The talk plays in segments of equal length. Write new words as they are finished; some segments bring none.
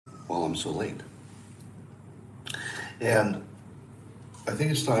while I'm so late. And I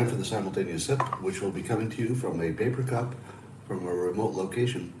think it's time for the simultaneous sip, which will be coming to you from a paper cup from a remote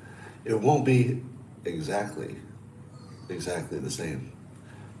location. It won't be exactly the same,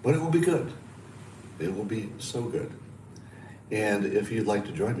 but it will be good. It will be so good. And if you'd like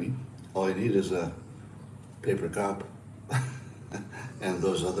to join me, all you need is a paper cup and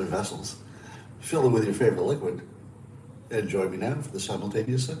those other vessels. Fill it with your favorite liquid and join me now for the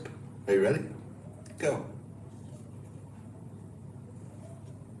simultaneous sip. Are you ready? Go.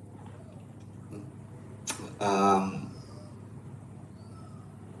 Um,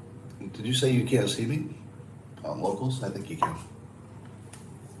 did you say you can't see me on Locals? I think you can.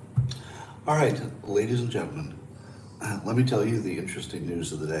 All right, ladies and gentlemen, let me tell you the interesting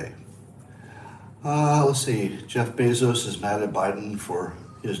news of the day. Let's see. Jeff Bezos is mad at Biden for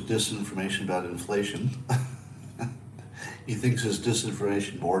his disinformation about inflation. He thinks his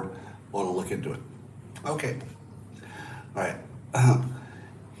disinformation board ought to look into it. Okay. All right.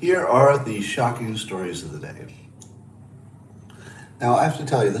 Here are the shocking stories of the day. Now, I have to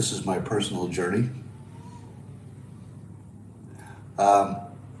tell you, this is my personal journey. But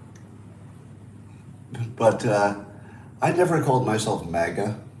I never called myself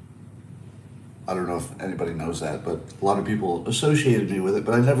MAGA. I don't know if anybody knows that, but a lot of people associated me with it,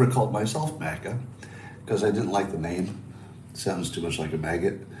 but I never called myself MAGA because I didn't like the name. It sounds too much like a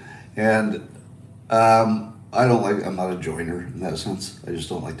maggot. And I'm not a joiner in that sense. I just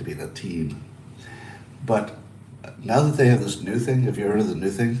don't like to be in a team. But now that they have this new thing, have you heard of the new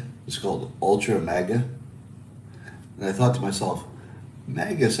thing? It's called Ultra MAGA. And I thought to myself,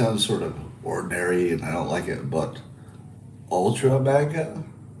 MAGA sounds sort of ordinary and I don't like it, but Ultra MAGA?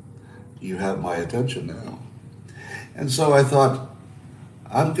 You have my attention now. And so I thought,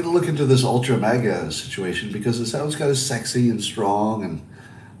 I'm going to look into this Ultra MAGA situation because it sounds kind of sexy and strong, and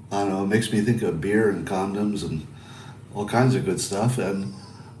I don't know, it makes me think of beer and condoms and all kinds of good stuff. And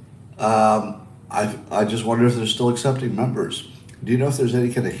I just wonder if they're still accepting members. Do you know if there's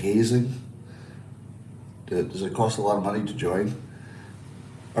any kind of hazing? Does it cost a lot of money to join?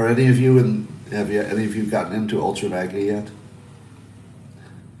 Are any of you have any of you gotten into Ultra MAGA yet?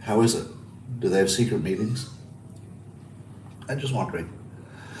 How is it? Do they have secret meetings? I'm just wondering.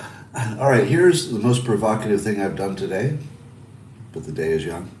 All right, here's the most provocative thing I've done today, but the day is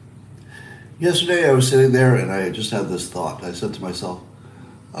young. Yesterday I was sitting there and I just had this thought. I said to myself,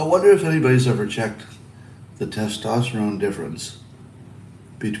 I wonder if anybody's ever checked the testosterone difference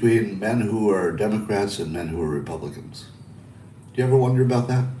between men who are Democrats and men who are Republicans. Do you ever wonder about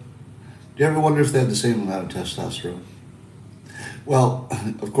that? Do you ever wonder if they had the same amount of testosterone? Well,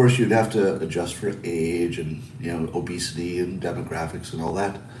 of course, you'd have to adjust for age and obesity and demographics and all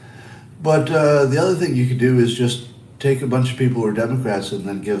that. But the other thing you could do is just take a bunch of people who are Democrats and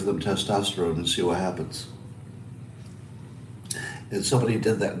then give them testosterone and see what happens. And somebody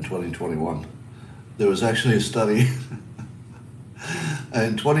did that in 2021. There was actually a study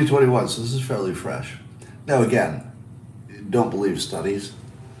in 2021, so this is fairly fresh. Now again, don't believe studies.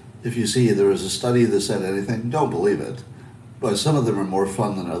 If you see there was a study that said anything, don't believe it. But some of them are more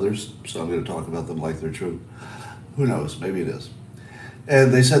fun than others, so I'm going to talk about them like they're true. Who knows? Maybe it is.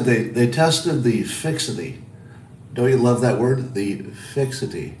 And they said they tested the fixity. Don't you love that word? The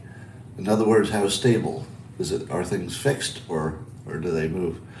fixity. In other words, how stable is it? Are things fixed or do they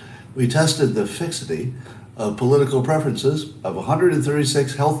move? We tested the fixity of political preferences of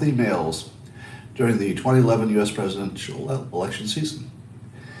 136 healthy males during the 2011 U.S. presidential election season.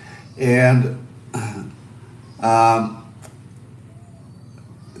 And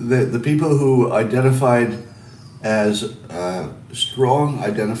the people who identified as strong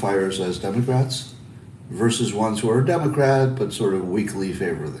identifiers as Democrats versus ones who are Democrat but sort of weakly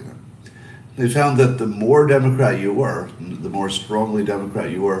favoring them. They found that the more Democrat you were, the more strongly Democrat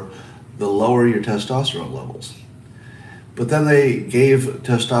you were, the lower your testosterone levels. But then they gave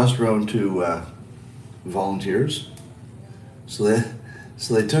testosterone to volunteers. So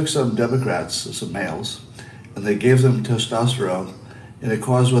they took some Democrats, some males, and they gave them testosterone, and it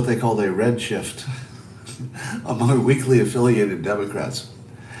caused what they called a red shift among weakly affiliated Democrats.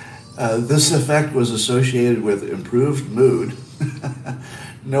 This effect was associated with improved mood,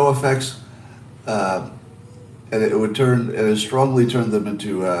 no effects, and it strongly turned them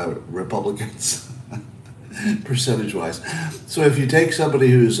into Republicans, percentage-wise. So if you take somebody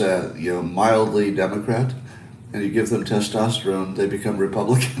who's mildly Democrat and you give them testosterone, they become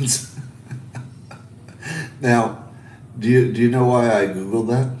Republicans. Now, do you know why I Googled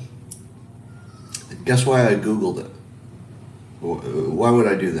that? Guess why I Googled it? Why would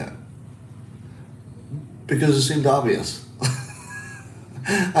I do that? Because it seemed obvious.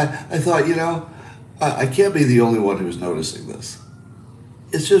 I thought, I can't be the only one who's noticing this.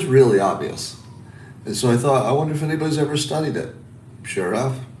 It's just really obvious. And so I thought, I wonder if anybody's ever studied it. Sure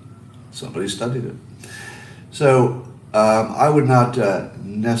enough, somebody studied it. So I would not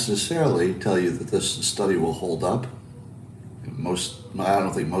necessarily tell you that this study will hold up. I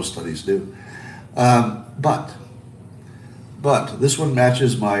don't think most studies do. But this one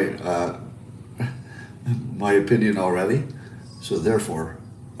matches my my opinion already. So therefore,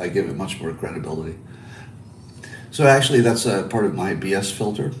 I give it much more credibility. So actually, that's a part of my BS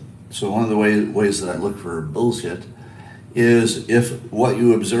filter. So one of the ways that I look for bullshit is if what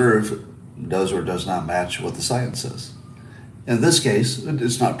you observe does or does not match what the science says. In this case,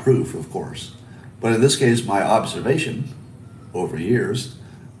 it's not proof, of course, but in this case, my observation over years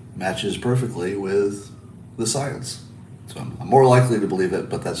matches perfectly with the science. So I'm more likely to believe it,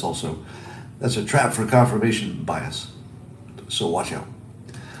 but that's a trap for confirmation bias. So watch out.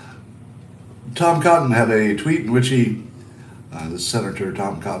 Tom Cotton had a tweet in which the Senator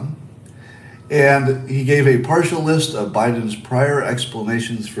Tom Cotton, and he gave a partial list of Biden's prior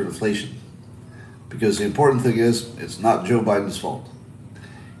explanations for inflation. Because the important thing is, it's not Joe Biden's fault.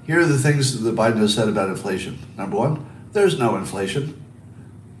 Here are the things that Biden has said about inflation. Number one, there's no inflation.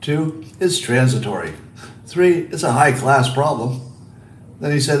 Two, it's transitory. Three, it's a high-class problem.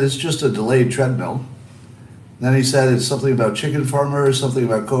 Then he said it's just a delayed treadmill. Then he said it's something about chicken farmers, something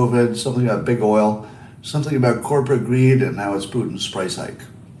about COVID, something about big oil, something about corporate greed, and now it's Putin's price hike.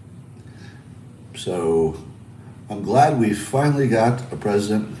 So I'm glad we finally got a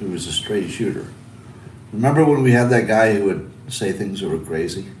president who is a straight shooter. Remember when we had that guy who would say things that were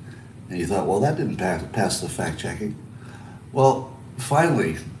crazy? And you thought, well, that didn't pass the fact-checking. Well,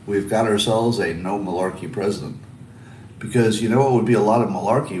 finally, we've got ourselves a no malarkey president. Because you know what would be a lot of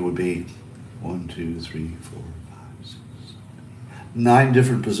malarkey would be 1, 2, 3, 4, 5, 6, 7, 9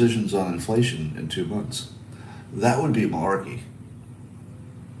 different positions on inflation in 2 months. That would be malarkey.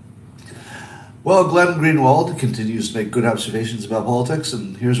 Well, Glenn Greenwald continues to make good observations about politics,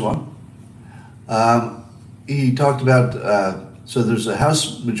 and here's one. He talked about, so there's a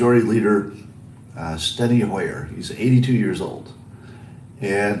House Majority Leader, Steny Hoyer. He's 82 years old.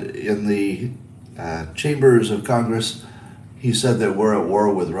 And in the chambers of Congress, he said that we're at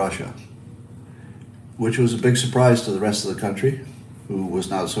war with Russia, which was a big surprise to the rest of the country, who was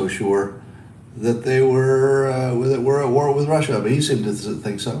not so sure that they were that we're at war with Russia, but he seemed to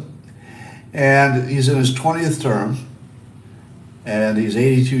think so. And he's in his 20th term, and he's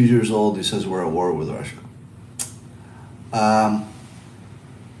 82 years old. He says we're at war with Russia.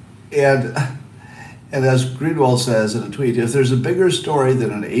 And as Greenwald says in a tweet, if there's a bigger story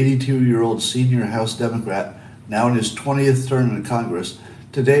than an 82-year-old senior House Democrat, now in his 20th term in Congress,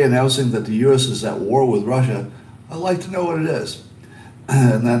 today announcing that the U.S. is at war with Russia, I'd like to know what it is.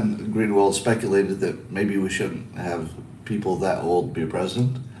 And then Greenwald speculated that maybe we shouldn't have people that old be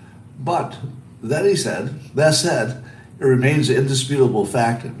president. But then he said, that said, it remains an indisputable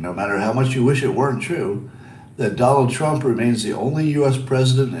fact, no matter how much you wish it weren't true, that Donald Trump remains the only U.S.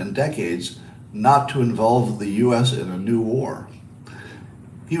 president in decades not to involve the U.S. in a new war.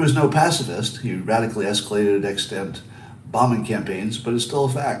 He was no pacifist. He radically escalated extent bombing campaigns, but it's still a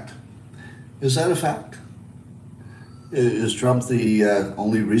fact. Is that a fact? Is Trump the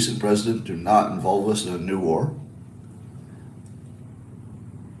only recent president to not involve us in a new war?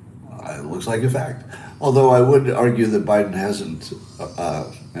 It looks like a fact. Although I would argue that Biden hasn't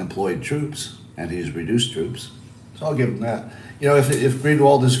employed troops, and he's reduced troops. So I'll give him that. You know, if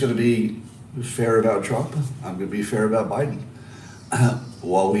Greenwald is going to be fair about Trump, I'm going to be fair about Biden.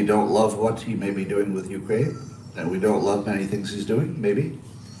 While we don't love what he may be doing with Ukraine, and we don't love many things he's doing, maybe,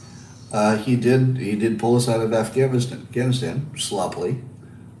 he did pull us out of Afghanistan sloppily.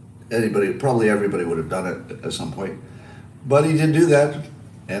 Probably everybody would have done it at some point. But he did do that,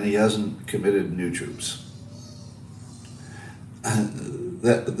 and he hasn't committed new troops.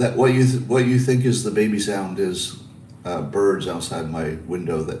 What you think is the baby sound is birds outside my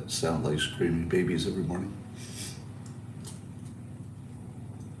window that sound like screaming babies every morning.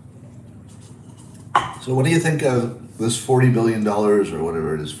 So what do you think of this $40 billion or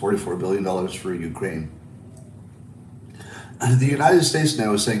whatever it is, $44 billion for Ukraine? The United States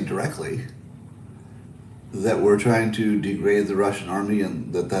now is saying directly that we're trying to degrade the Russian army,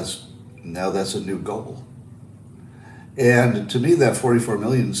 and that's a new goal. And to me, that 44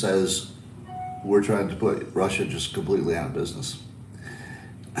 million says we're trying to put Russia just completely out of business.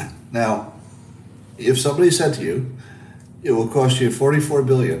 Now, if somebody said to you, it will cost you 44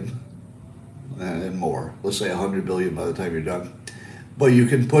 billion and more, let's say 100 billion by the time you're done, but you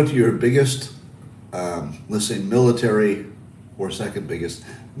can put your biggest, let's say military or second biggest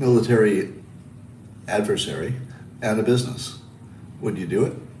military adversary and a business. Would you do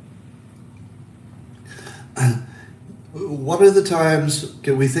it? What are the times,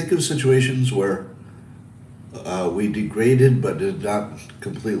 can we think of situations where we degraded but did not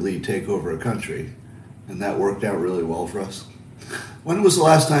completely take over a country, and that worked out really well for us? When was the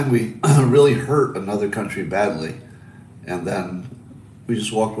last time we really hurt another country badly, and then we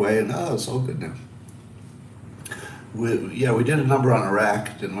just walked away and, oh, it's all good now? We did a number on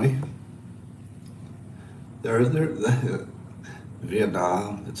Iraq, didn't we?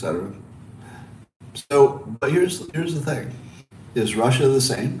 Vietnam, etc. So, but here's the thing: is Russia the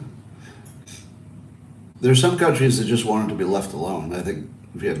same? There are some countries that just wanted to be left alone. I think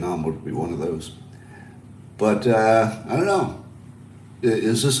Vietnam would be one of those. But I don't know.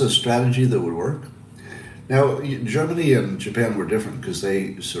 Is this a strategy that would work? Now, Germany and Japan were different because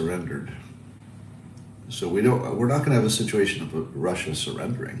they surrendered. So we're not going to have a situation of Russia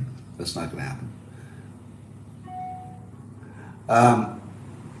surrendering. That's not going to happen.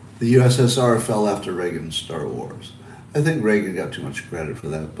 The USSR fell after Reagan's Star Wars. I think Reagan got too much credit for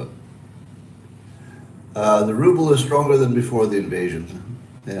that, but the ruble is stronger than before the invasion.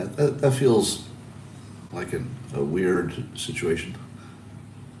 Yeah, that feels like a weird situation.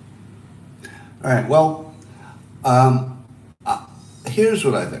 All right, well, here's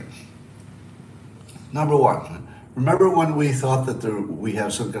what I think. Number one, remember when we thought that we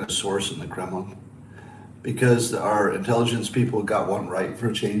have some kind of source in the Kremlin? Because our intelligence people got one right for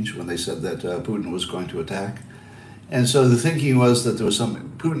a change when they said that Putin was going to attack. And so the thinking was that there was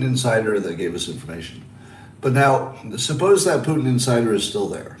some Putin insider that gave us information. But now, suppose that Putin insider is still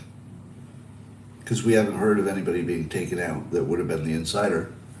there, because we haven't heard of anybody being taken out that would have been the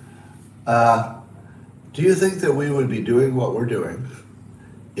insider. Do you think that we would be doing what we're doing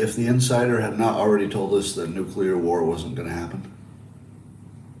if the insider had not already told us that nuclear war wasn't going to happen?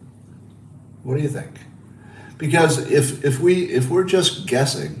 What do you think? Because if we're just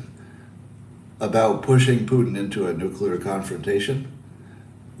guessing about pushing Putin into a nuclear confrontation,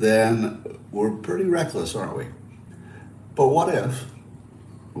 then we're pretty reckless, aren't we? But what if,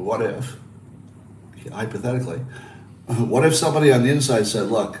 hypothetically, what if somebody on the inside said,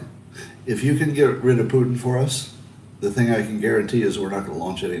 look, if you can get rid of Putin for us, the thing I can guarantee is we're not going to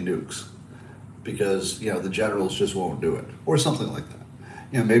launch any nukes, because the generals just won't do it, or something like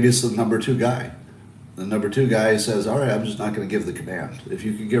that. Maybe it's the number two guy. The number two guy says, all right, I'm just not going to give the command. If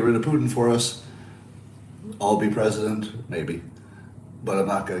you can get rid of Putin for us, I'll be president, maybe, but I'm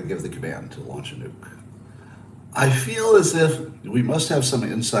not going to give the command to launch a nuke. I feel as if we must have some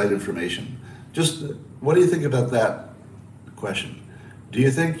inside information. Just what do you think about that question? Do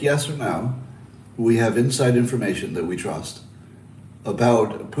you think, yes or no, we have inside information that we trust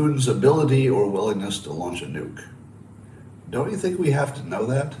about Putin's ability or willingness to launch a nuke? Don't you think we have to know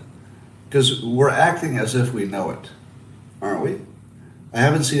that? Because we're acting as if we know it, aren't we? I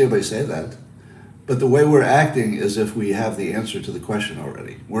haven't seen anybody say that. But the way we're acting is if we have the answer to the question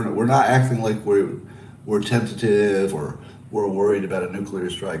already. We're not acting like we're tentative or we're worried about a nuclear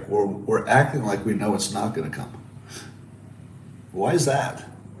strike. We're acting like we know it's not going to come. Why is that?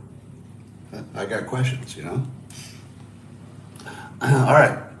 I got questions, All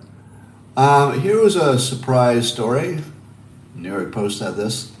right. Here was a surprise story. New York Post had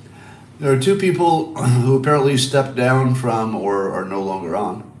this. There are two people who apparently stepped down from or are no longer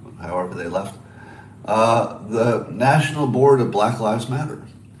on, however they left, the National Board of Black Lives Matter.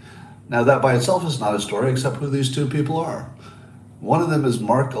 Now that by itself is not a story, except who these two people are. One of them is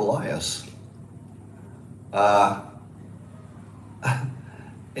Mark Elias. And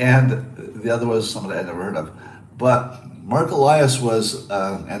the other was somebody I'd never heard of. But Mark Elias was,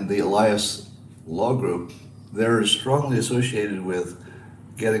 and the Elias Law Group, they're strongly associated with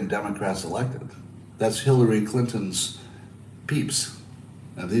getting Democrats elected. That's Hillary Clinton's peeps.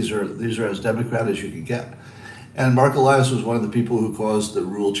 Now these are as Democrat as you can get. And Mark Elias was one of the people who caused the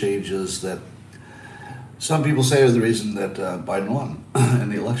rule changes that some people say are the reason that Biden won in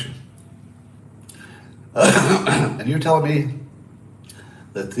the election. And you're telling me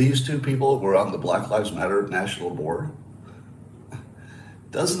that these two people were on the Black Lives Matter National Board?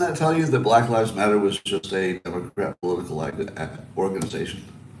 Doesn't that tell you that Black Lives Matter was just a Democrat political organization?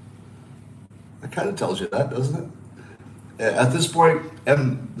 That kind of tells you that, doesn't it? At this point,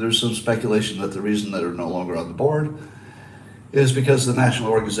 and there's some speculation that the reason that they're no longer on the board is because the national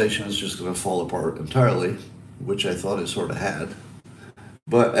organization is just going to fall apart entirely, which I thought it sort of had.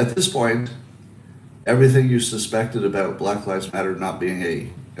 But at this point, everything you suspected about Black Lives Matter not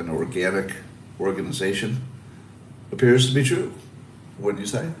being an organic organization appears to be true. Wouldn't you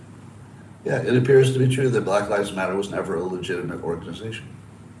say? Yeah, it appears to be true that Black Lives Matter was never a legitimate organization.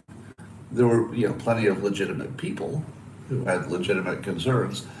 There were, plenty of legitimate people who had legitimate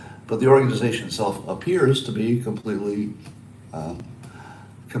concerns, but the organization itself appears to be um,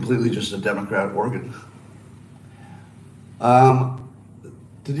 completely just a Democrat organ. Um,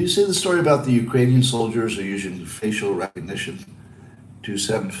 did you see the story about the Ukrainian soldiers are using facial recognition to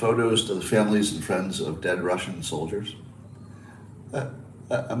send photos to the families and friends of dead Russian soldiers? Uh,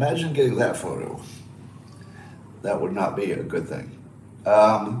 Imagine getting that photo. That would not be a good thing.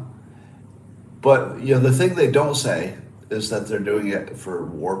 Um, but the thing they don't say is that they're doing it for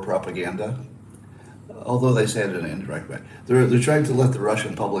war propaganda, although they say it in an indirect way. They're trying to let the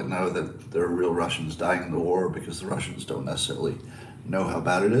Russian public know that there are real Russians dying in the war because the Russians don't necessarily know how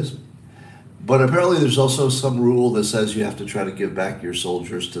bad it is. But apparently, there's also some rule that says you have to try to give back your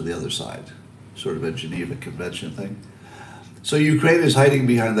soldiers to the other side, sort of a Geneva Convention thing. So Ukraine is hiding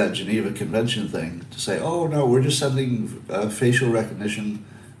behind that Geneva Convention thing to say, "Oh no, we're just sending facial recognition.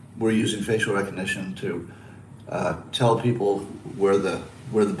 We're using facial recognition to tell people where the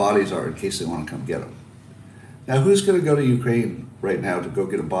bodies are in case they want to come get them." Now, who's going to go to Ukraine right now to go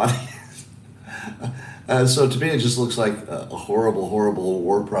get a body? So to me, it just looks like a horrible, horrible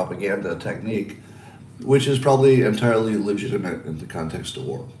war propaganda technique, which is probably entirely legitimate in the context of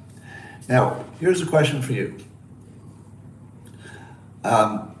war. Now, here's a question for you.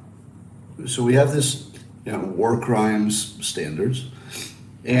 Um, so we have this, war crimes standards,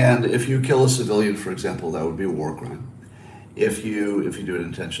 and if you kill a civilian, for example, that would be a war crime. If you do it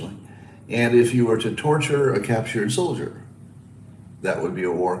intentionally, and if you were to torture a captured soldier, that would be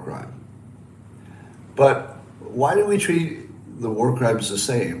a war crime. But why do we treat the war crimes the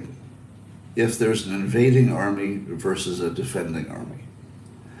same if there's an invading army versus a defending army?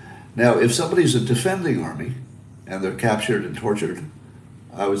 Now, if somebody's a defending army and they're captured and tortured,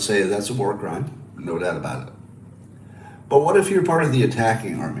 I would say that's a war crime, no doubt about it. But what if you're part of the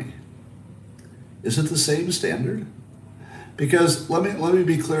attacking army? Is it the same standard? Because let me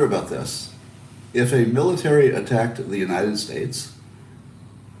be clear about this. If a military attacked the United States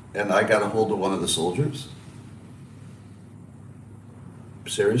and I got a hold of one of the soldiers,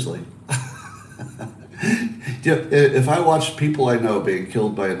 seriously? If I watched people I know being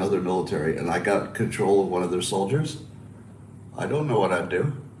killed by another military and I got control of one of their soldiers, I don't know what I'd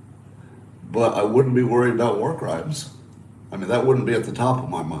do. But I wouldn't be worried about war crimes. I mean, that wouldn't be at the top of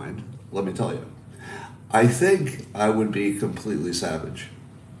my mind, let me tell you. I think I would be completely savage.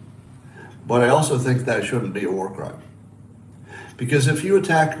 But I also think that shouldn't be a war crime. Because if you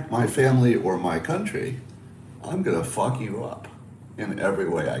attack my family or my country, I'm going to fuck you up in every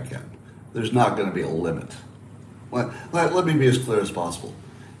way I can. There's not going to be a limit. Let me be as clear as possible.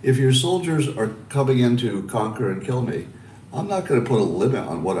 If your soldiers are coming in to conquer and kill me, I'm not going to put a limit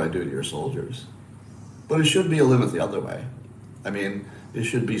on what I do to your soldiers. But it should be a limit the other way. I mean, it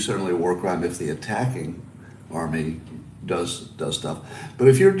should be certainly a war crime if the attacking army does stuff. But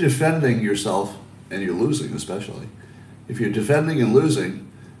if you're defending yourself and you're losing, especially, if you're defending and losing,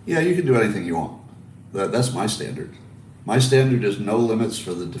 yeah, you can do anything you want. That's my standard. My standard is no limits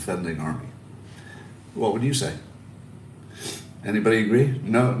for the defending army. What would you say? Anybody agree?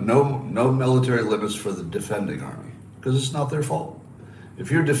 No military limits for the defending army, because it's not their fault.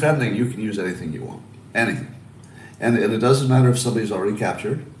 If you're defending, you can use anything you want, anything. And it doesn't matter if somebody's already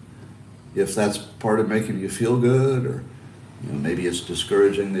captured, if that's part of making you feel good, or maybe it's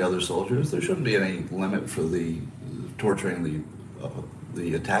discouraging the other soldiers. There shouldn't be any limit for the torturing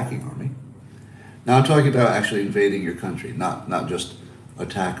the attacking army. Now I'm talking about actually invading your country, not just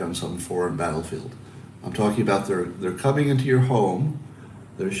attack on some foreign battlefield. I'm talking about they're coming into your home,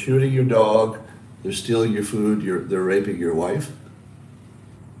 they're shooting your dog, they're stealing your food, they're raping your wife.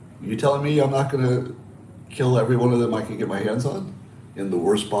 You telling me I'm not going to kill every one of them I can get my hands on in the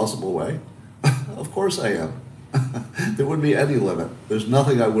worst possible way? Of course I am. There wouldn't be any limit. There's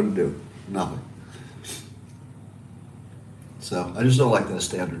nothing I wouldn't do. Nothing. So I just don't like that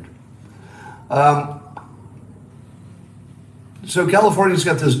standard. So California's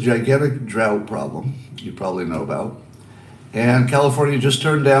got this gigantic drought problem you probably know about. And California just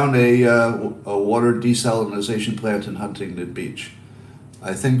turned down a water desalination plant in Huntington Beach,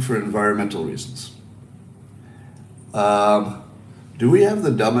 I think for environmental reasons. Do we have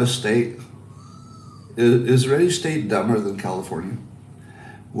the dumbest state? Is there any state dumber than California?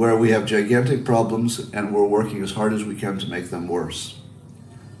 Where we have gigantic problems and we're working as hard as we can to make them worse.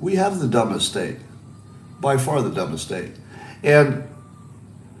 We have the dumbest state, by far the dumbest state. And,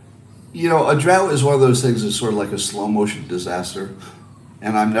 a drought is one of those things that's sort of like a slow motion disaster,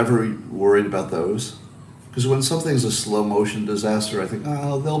 and I'm never worried about those. Because when something's a slow motion disaster, I think,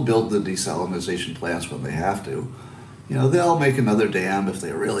 oh, they'll build the desalination plants when they have to. They'll make another dam if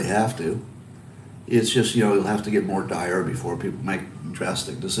they really have to. It's just, it'll have to get more dire before people make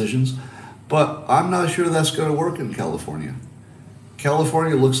drastic decisions. But I'm not sure that's going to work in California.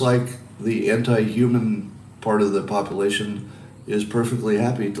 California looks like the anti-human part of the population is perfectly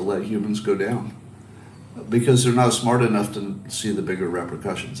happy to let humans go down because they're not smart enough to see the bigger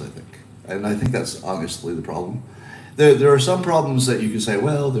repercussions, I think. And I think that's honestly the problem. There are some problems that you can say,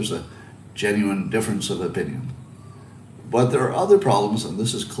 well, there's a genuine difference of opinion. But there are other problems, and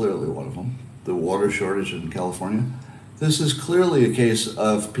this is clearly one of them, the water shortage in California. This is clearly a case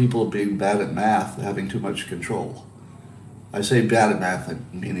of people being bad at math, having too much control. I say bad at math,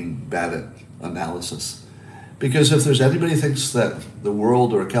 meaning bad at analysis. Because if there's anybody who thinks that the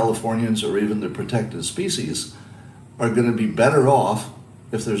world or Californians or even the protected species are going to be better off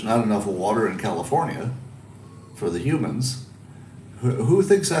if there's not enough water in California for the humans, who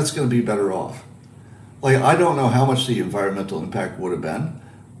thinks that's going to be better off? Like, I don't know how much the environmental impact would have been,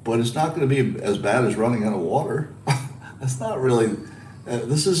 but it's not going to be as bad as running out of water. That's not really,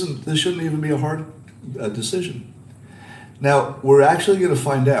 this shouldn't even be a hard decision. Now, we're actually going to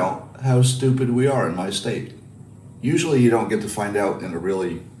find out how stupid we are in my state. Usually you don't get to find out in a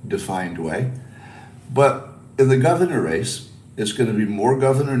really defined way, but in the governor race, it's going to be more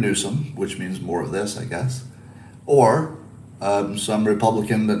Governor Newsom, which means more of this, I guess, or some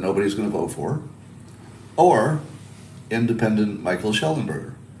Republican that nobody's going to vote for, or independent Michael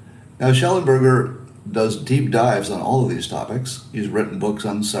Shellenberger. Now, Shellenberger does deep dives on all of these topics. He's written books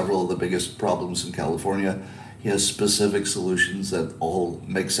on several of the biggest problems in California. He has specific solutions that all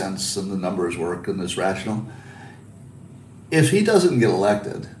make sense and the numbers work and it's rational. If he doesn't get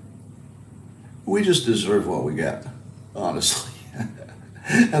elected, we just deserve what we get, honestly.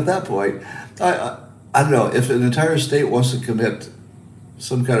 At that point, I don't know, if an entire state wants to commit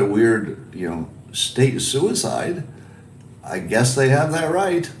some kind of weird, state suicide, I guess they have that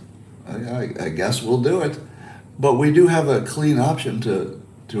right. I guess we'll do it. But we do have a clean option to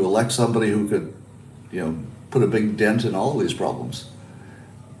elect somebody who could, put a big dent in all of these problems.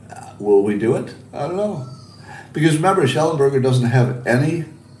 Will we do it? I don't know. Because remember, Shellenberger doesn't have any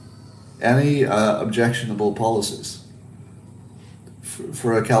objectionable policies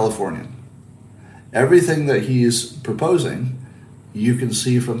for a Californian. Everything that he's proposing, you can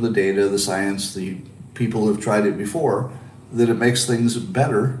see from the data, the science, the people who've tried it before, that it makes things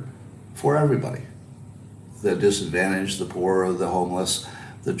better for everybody. The disadvantaged, the poor, the homeless,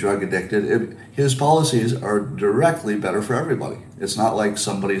 the drug addicted. His policies are directly better for everybody. It's not like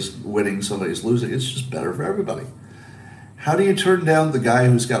somebody's winning, somebody's losing. It's just better for everybody. How do you turn down the guy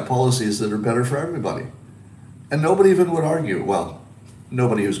who's got policies that are better for everybody? And nobody even would argue. Well,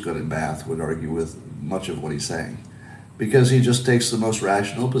 nobody who's good at math would argue with much of what he's saying, because he just takes the most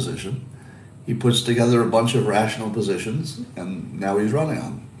rational position. He puts together a bunch of rational positions, and now he's running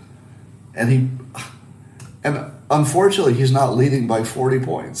on them. And unfortunately, he's not leading by 40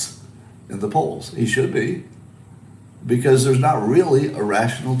 points in the polls. He should be, because there's not really a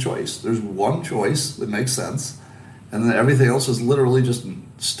rational choice. There's one choice that makes sense, and then everything else is literally just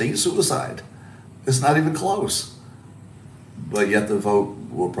state suicide. It's not even close. But yet the vote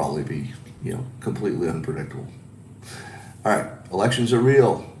will probably be, completely unpredictable. All right, elections are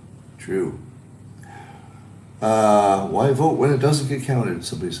real. True. Why vote when it doesn't get counted,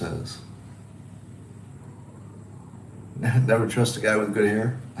 somebody says. Never trust a guy with good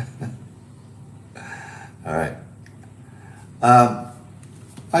hair. All right.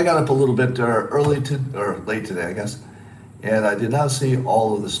 I got up a little bit late today, I guess, and I did not see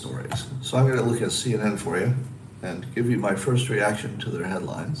all of the stories. So I'm going to look at CNN for you and give you my first reaction to their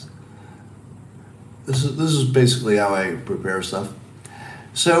headlines. This is basically how I prepare stuff.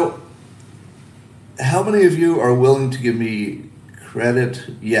 So, how many of you are willing to give me credit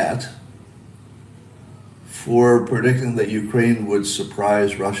yet for predicting that Ukraine would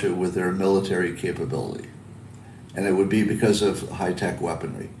surprise Russia with their military capability? And it would be because of high-tech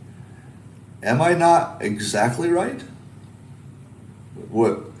weaponry. Am I not exactly right?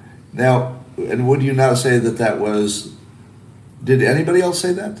 What now? And would you not say that was? Did anybody else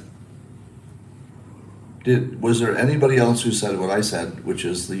say that? Was there anybody else who said what I said, which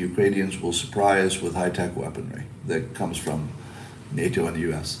is the Ukrainians will surprise with high-tech weaponry that comes from NATO and the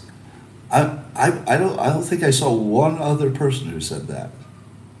U.S.? I don't think I saw one other person who said that.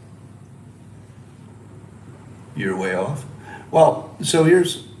 You're way off. Well, so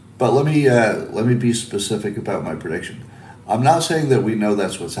but let me be specific about my prediction. I'm not saying that we know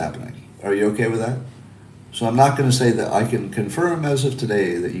that's what's happening. Are you okay with that? So I'm not going to say that I can confirm as of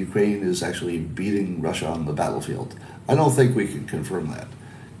today that Ukraine is actually beating Russia on the battlefield. I don't think we can confirm that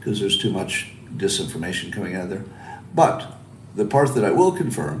because there's too much disinformation coming out of there. But the part that I will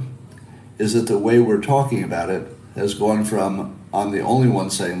confirm is that the way we're talking about it has gone from I'm the only one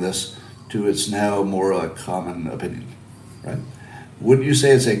saying this to it's now more a common opinion, right? Wouldn't you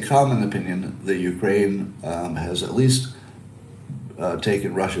say it's a common opinion that Ukraine has at least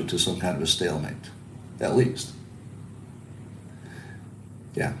taken Russia to some kind of a stalemate? At least.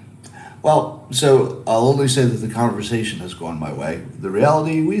 Yeah. Well, so I'll only say that the conversation has gone my way. The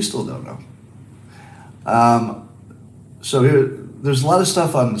reality, we still don't know. So there's a lot of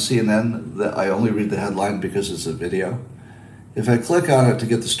stuff on CNN that I only read the headline because it's a video. If I click on it to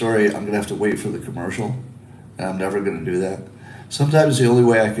get the story, I'm going to have to wait for the commercial, and I'm never going to do that. Sometimes the only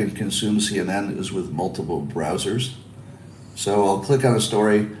way I can consume CNN is with multiple browsers. So I'll click on a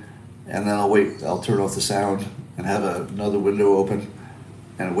story, and then I'll turn off the sound and have another window open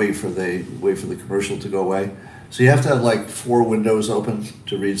and wait for the commercial to go away. So you have to have like 4 windows open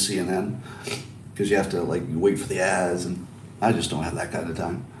to read CNN because you have to like wait for the ads, and I just don't have that kind of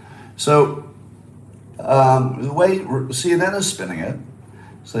time. So the way CNN is spinning it,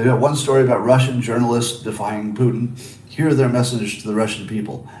 so they got one story about Russian journalists defying Putin. Hear their message to the Russian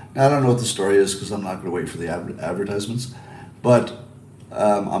people. Now I don't know what the story is because I'm not going to wait for the advertisements, but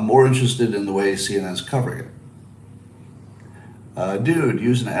I'm more interested in the way CNN's covering it. Dude,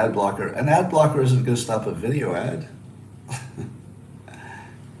 use an ad blocker. An ad blocker isn't going to stop a video ad.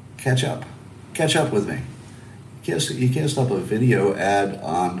 Catch up with me. You can't stop a video ad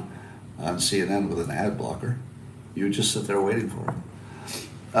on CNN with an ad blocker. You just sit there waiting for it.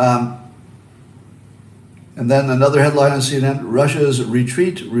 And then another headline on CNN, Russia's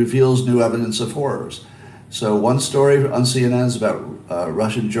retreat reveals new evidence of horrors. So one story on CNN is about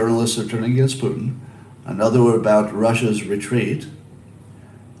Russian journalists are turning against Putin. Another about Russia's retreat.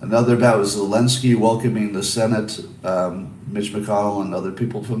 Another about Zelensky welcoming the Senate, Mitch McConnell and other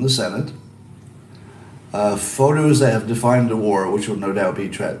people from the Senate. Photos that have defined the war, which will no doubt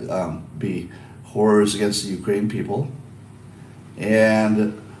be horrors against the Ukraine people.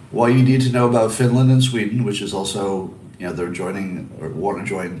 And what you need to know about Finland and Sweden, which is also, they're joining or want to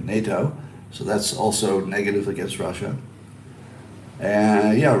join NATO. So that's also negative against Russia.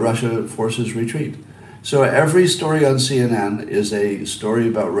 And Russia forces retreat. So every story on CNN is a story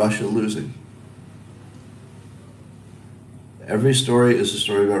about Russia losing. Every story is a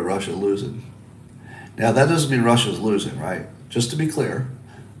story about Russia losing. Now that doesn't mean Russia's losing, right? Just to be clear,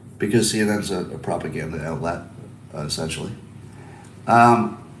 because CNN's a propaganda outlet, essentially.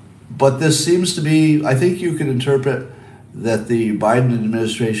 But this seems to be, I think you can interpret that the Biden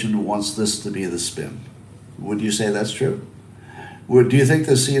administration wants this to be the spin. Would you say that's true? Do you think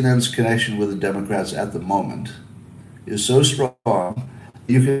that CNN's connection with the Democrats at the moment is so strong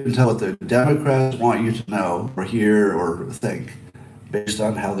you can tell what the Democrats want you to know or hear or think based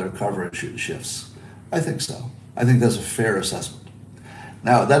on how their coverage shifts? I think so. I think that's a fair assessment.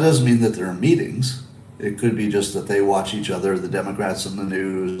 Now, that doesn't mean that there are meetings. It could be just that they watch each other, the Democrats in the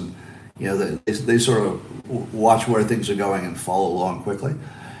news, and, they sort of watch where things are going and follow along quickly.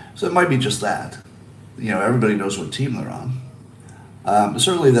 So it might be just that. Everybody knows what team they're on.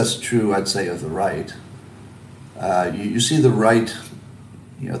 Certainly that's true, I'd say, of the right. You see the right,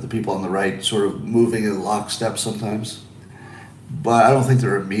 the people on the right sort of moving in lockstep sometimes. But I don't think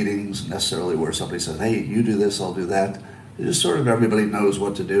there are meetings necessarily where somebody says, hey, you do this, I'll do that. It's just sort of everybody knows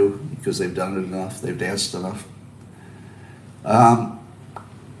what to do because they've done it enough, they've danced enough. All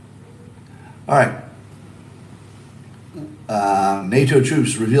right. NATO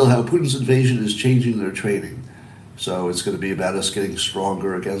troops reveal how Putin's invasion is changing their training. So it's going to be about us getting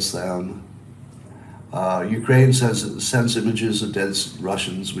stronger against them. Ukraine sends images of dead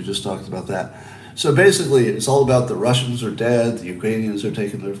Russians. We just talked about that. So basically, it's all about the Russians are dead, the Ukrainians are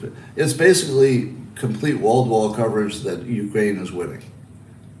taking their... It's basically complete wall-to-wall coverage that Ukraine is winning.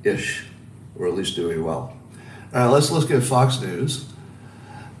 Ish. Or at least doing well. All right, let's look at Fox News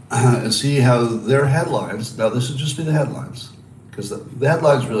and see how their headlines... Now, this would just be the headlines, because the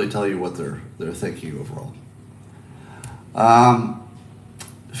headlines really tell you what they're thinking overall.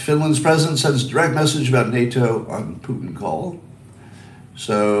 Finland's president sends direct message about NATO on Putin call.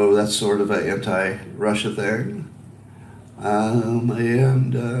 So that's sort of an anti-Russia thing.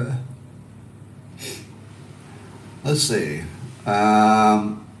 Let's see.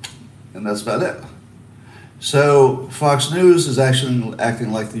 And that's about it. So Fox News is actually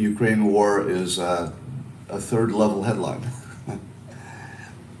acting like the Ukraine war is a third-level headline.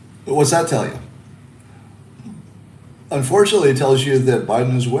 What's that tell you? Unfortunately, it tells you that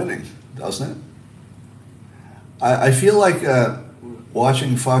Biden is winning, doesn't it? I feel like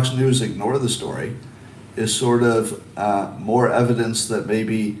watching Fox News ignore the story is sort of more evidence that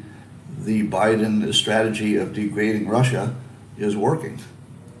maybe the Biden strategy of degrading Russia is working.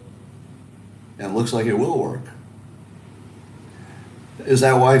 And it looks like it will work. Is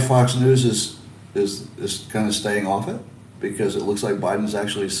that why Fox News is kind of staying off it? Because it looks like Biden's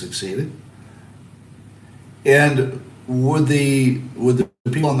actually succeeded? And would the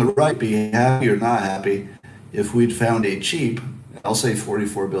people on the right be happy or not happy if we'd found a cheap, I'll say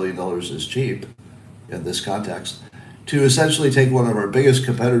 $44 billion is cheap in this context, to essentially take one of our biggest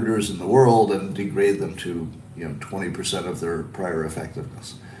competitors in the world and degrade them to 20% of their prior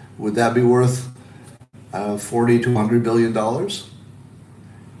effectiveness? Would that be worth $40 to $100 billion?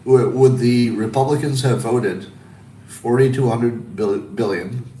 Would the Republicans have voted 40 to 100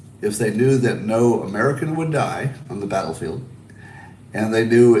 billion if they knew that no American would die on the battlefield, and they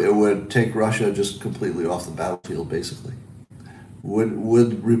knew it would take Russia just completely off the battlefield, basically?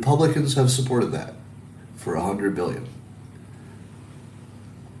 Would Republicans have supported that for 100 billion?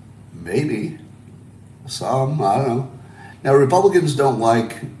 Maybe. Some, I don't know. Now, Republicans don't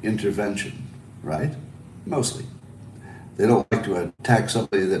like intervention, right? Mostly. They don't like to attack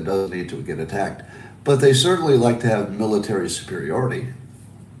somebody that doesn't need to get attacked. But they certainly like to have military superiority,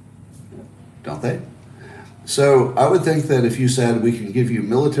 don't they? So I would think that if you said we can give you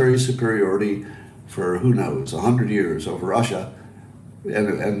military superiority for, who knows, 100 years over Russia,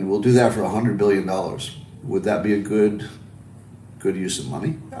 and we'll do that for $100 billion, would that be a good use of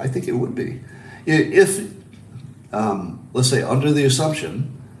money? I think it would be. If, let's say, under the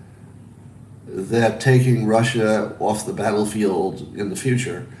assumption that taking Russia off the battlefield in the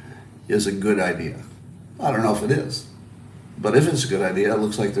future is a good idea. I don't know if it is, but if it's a good idea, it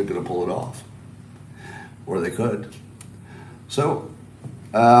looks like they're going to pull it off, or they could. So,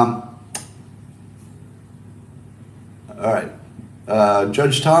 all right.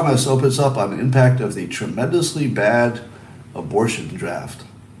 Judge Thomas opens up on the impact of the tremendously bad abortion draft.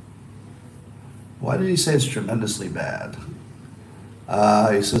 Why did he say it's tremendously bad?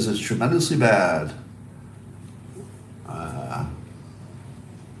 He says it's tremendously bad.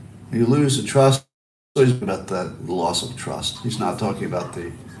 You lose the trust. He's about the loss of trust. He's not talking about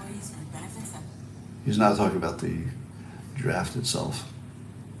the. He's not talking about the draft itself.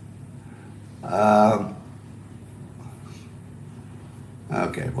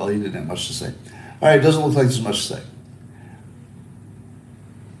 Okay, well, he didn't have much to say. All right, it doesn't look like there's much to say.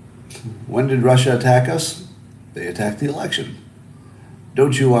 When did Russia attack us? They attacked the election.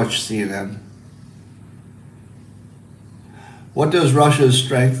 Don't you watch CNN? What does Russia's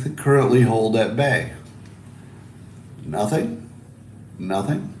strength currently hold at bay? Nothing?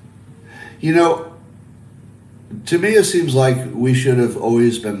 Nothing? You know, to me it seems like we should have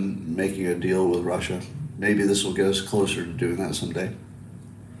always been making a deal with Russia. Maybe this will get us closer to doing that someday.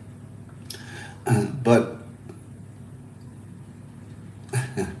 But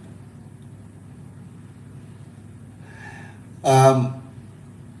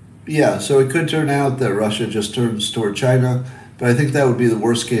yeah, so it could turn out that Russia just turns toward China, but I think that would be the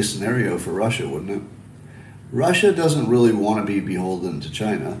worst case scenario for Russia, wouldn't it? Russia doesn't really want to be beholden to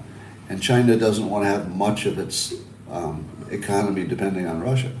China, and China doesn't want to have much of its economy depending on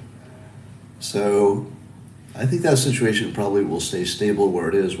Russia. So I think that situation probably will stay stable where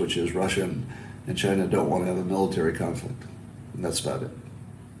it is, which is Russia and China don't want to have a military conflict, and that's about it.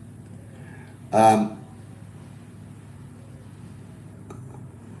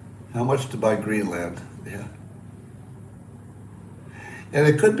 How much to buy Greenland? Yeah. And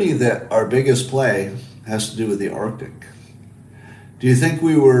it could be that our biggest play has to do with the Arctic. Do you think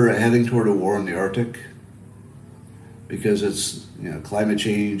we were heading toward a war in the Arctic? Because it's, climate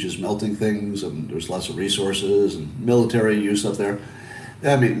change is melting things and there's lots of resources and military use up there.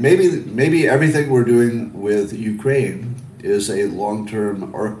 I mean, maybe everything we're doing with Ukraine is a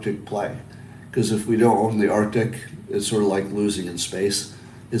long-term Arctic play. Because if we don't own the Arctic, it's sort of like losing in space.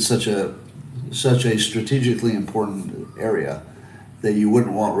 It's such a strategically important area that you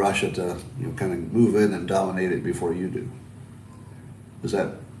wouldn't want Russia to kind of move in and dominate it before you do. Is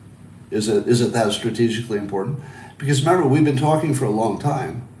it that strategically important? Because remember, we've been talking for a long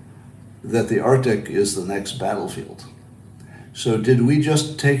time that the Arctic is the next battlefield. So did we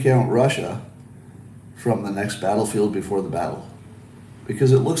just take out Russia from the next battlefield before the battle?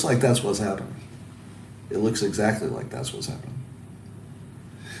 Because it looks like that's what's happening. It looks exactly like that's what's happening.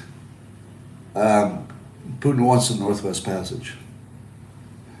 Putin wants the Northwest Passage.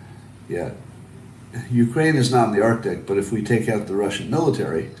 Yeah. Ukraine is not in the Arctic, but if we take out the Russian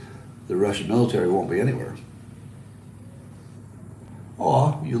military won't be anywhere.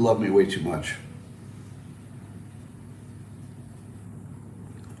 Oh, you love me way too much.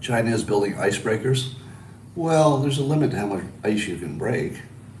 China is building icebreakers. Well, there's a limit to how much ice you can break.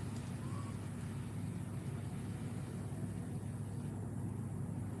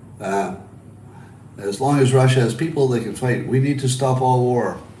 Uh, as long as Russia has people, they can fight. We need to stop all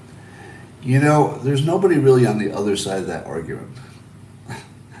war. You know, there's nobody really on the other side of that argument.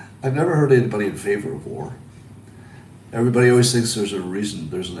 I've never heard anybody in favor of war. Everybody always thinks there's a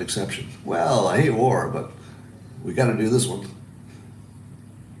reason, there's an exception. Well, I hate war, but we got to do this one.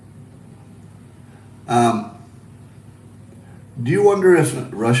 Do you wonder if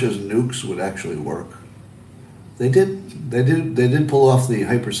Russia's nukes would actually work? They did pull off the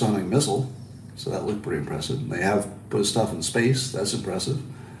hypersonic missile, so that looked pretty impressive. They have put stuff in space, that's impressive.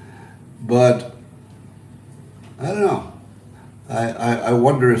 But I don't know. I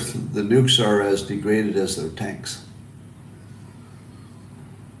wonder if the nukes are as degraded as their tanks.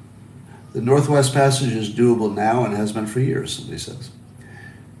 The Northwest Passage is doable now and has been for years, somebody says.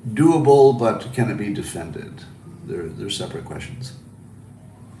 Doable, but can it be defended? They're separate questions.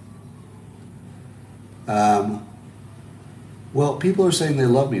 Well, people are saying they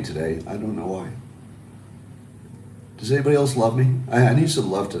love me today. I don't know why. Does anybody else love me? I need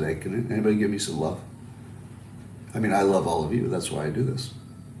some love today. Can anybody give me some love? I mean, I love all of you. That's why I do this.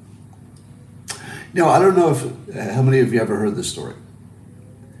 Now, I don't know how many of you ever heard this story.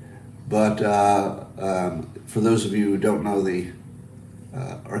 But for those of you who don't know the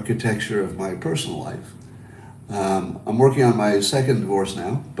architecture of my personal life, I'm working on my second divorce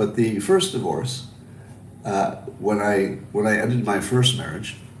now. But the first divorce, when I ended my first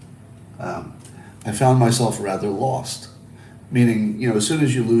marriage, I found myself rather lost. Meaning, you know, as soon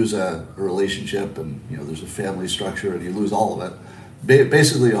as you lose a relationship and, you know, there's a family structure and you lose all of it,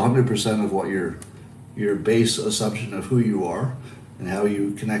 basically 100% of what your base assumption of who you are and how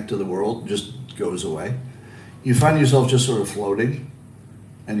you connect to the world just goes away. You find yourself just sort of floating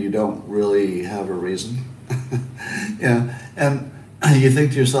and you don't really have a reason. Yeah, and you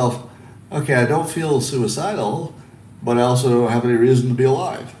think to yourself, okay, I don't feel suicidal, but I also don't have any reason to be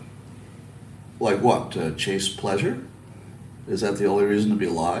alive. Like what? To chase pleasure? Is that the only reason to be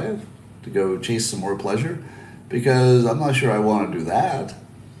alive? To go chase some more pleasure? Because I'm not sure I want to do that.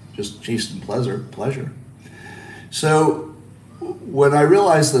 Just chasing pleasure. So when I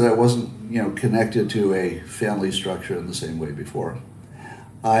realized that I wasn't, you know, connected to a family structure in the same way before,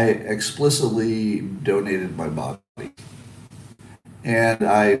 I explicitly donated my body. And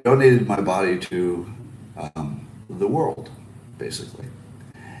I donated my body to the world, basically.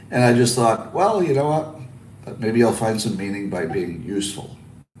 And I just thought, well, you know what? Maybe I'll find some meaning by being useful.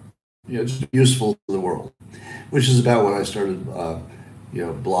 You know, just useful to the world, which is about when I started, you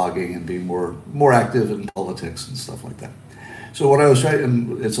know, blogging and being more active in politics and stuff like that. So what I was trying,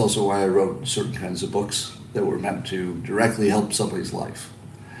 and it's also why I wrote certain kinds of books that were meant to directly help somebody's life.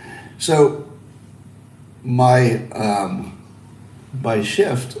 So my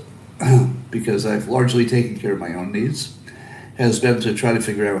shift, because I've largely taken care of my own needs, has been to try to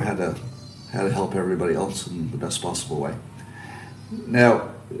figure out how to help everybody else in the best possible way.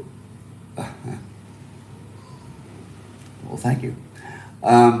 Now, well, thank you.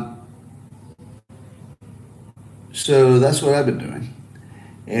 So that's what I've been doing,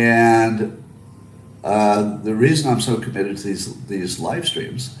 and the reason I'm so committed to these live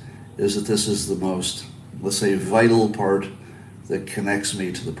streams is that this is the most, let's say, vital part that connects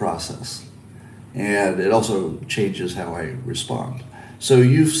me to the process. And it also changes how I respond. So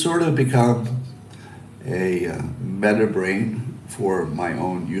you've sort of become a meta brain for my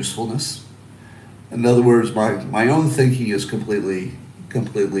own usefulness. In other words, my own thinking is completely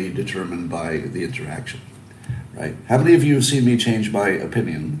determined by the interaction, right? How many of you have seen me change my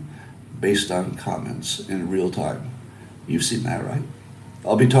opinion based on comments in real time? You've seen that, right?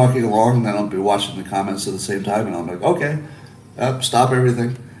 I'll be talking along and then I'll be watching the comments at the same time and I'm like, okay, stop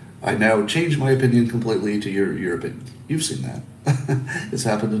everything. I now change my opinion completely to your opinion. You've seen that. It's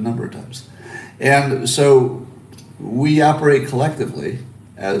happened a number of times. And so we operate collectively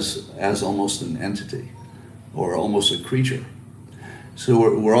as almost an entity or almost a creature. So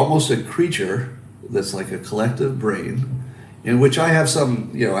we're almost a creature that's like a collective brain in which I have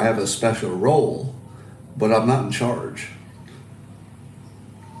some, you know, I have a special role, but I'm not in charge.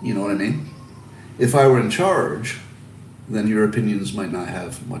 You know what I mean? If I were in charge, then your opinions might not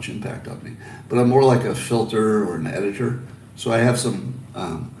have much impact on me. But I'm more like a filter or an editor. So I have some,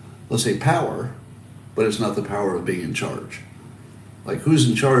 let's say, power, but it's not the power of being in charge. Like who's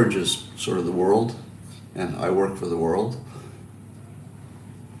in charge is sort of the world, and I work for the world.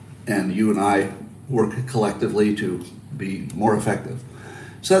 And you and I work collectively to be more effective.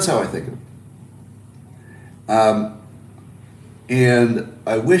 So that's how I think of it. And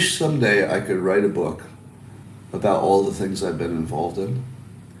I wish someday I could write a book about all the things I've been involved in,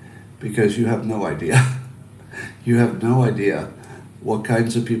 because you have no idea. You have no idea what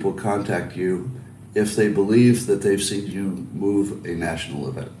kinds of people contact you if they believe that they've seen you move a national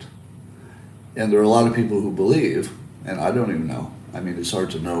event. And there are a lot of people who believe, and I don't even know. I mean, it's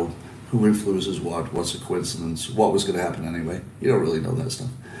hard to know who influences what, what's a coincidence, what was going to happen anyway. You don't really know that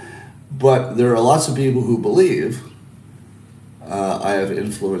stuff. But there are lots of people who believe I have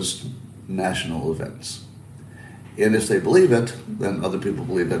influenced national events. And if they believe it, then other people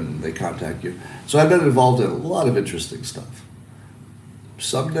believe it and they contact you. So I've been involved in a lot of interesting stuff.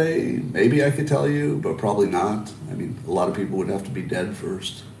 Someday, maybe I could tell you, but probably not. I mean, a lot of people would have to be dead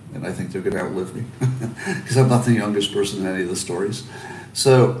first, and I think they're going to outlive me because I'm not the youngest person in any of the stories.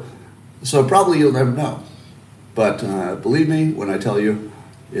 So probably you'll never know. But believe me when I tell you,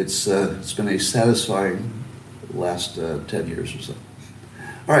 it's been a satisfying last 10 years or so.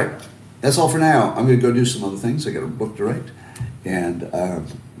 All right, that's all for now. I'm going to go do some other things. I got a book to write, and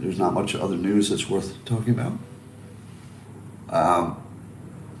there's not much other news that's worth talking about.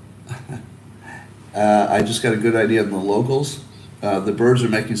 I just got a good idea on the locals. The birds are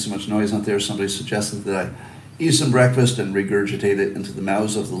making so much noise out there. Somebody suggested that I eat some breakfast and regurgitate it into the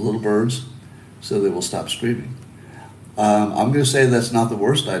mouths of the little birds so they will stop screaming. I'm going to say that's not the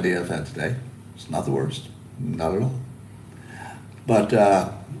worst idea I've had today. It's not the worst. Not at all. But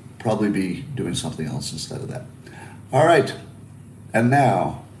probably be doing something else instead of that. All right. And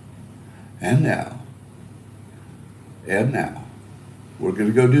now, we're going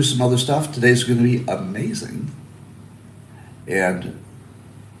to go do some other stuff. Today's going to be amazing. And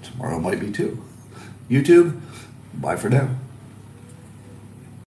tomorrow might be too. YouTube, bye for now.